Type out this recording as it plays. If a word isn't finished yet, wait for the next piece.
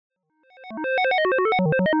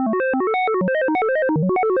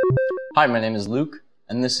Hi, my name is Luke,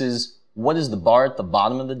 and this is what is the bar at the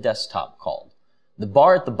bottom of the desktop called? The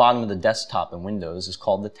bar at the bottom of the desktop in Windows is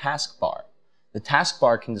called the taskbar. The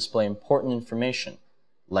taskbar can display important information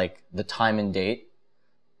like the time and date,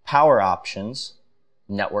 power options,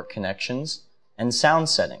 network connections, and sound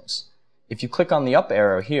settings. If you click on the up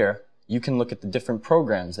arrow here, you can look at the different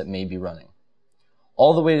programs that may be running.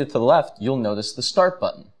 All the way to the left, you'll notice the Start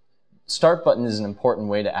button. The Start button is an important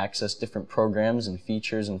way to access different programs and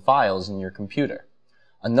features and files in your computer.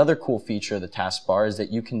 Another cool feature of the taskbar is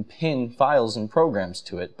that you can pin files and programs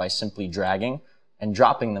to it by simply dragging and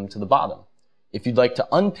dropping them to the bottom. If you'd like to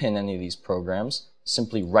unpin any of these programs,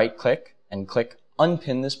 simply right-click and click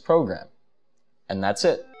Unpin this program. And that's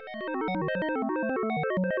it.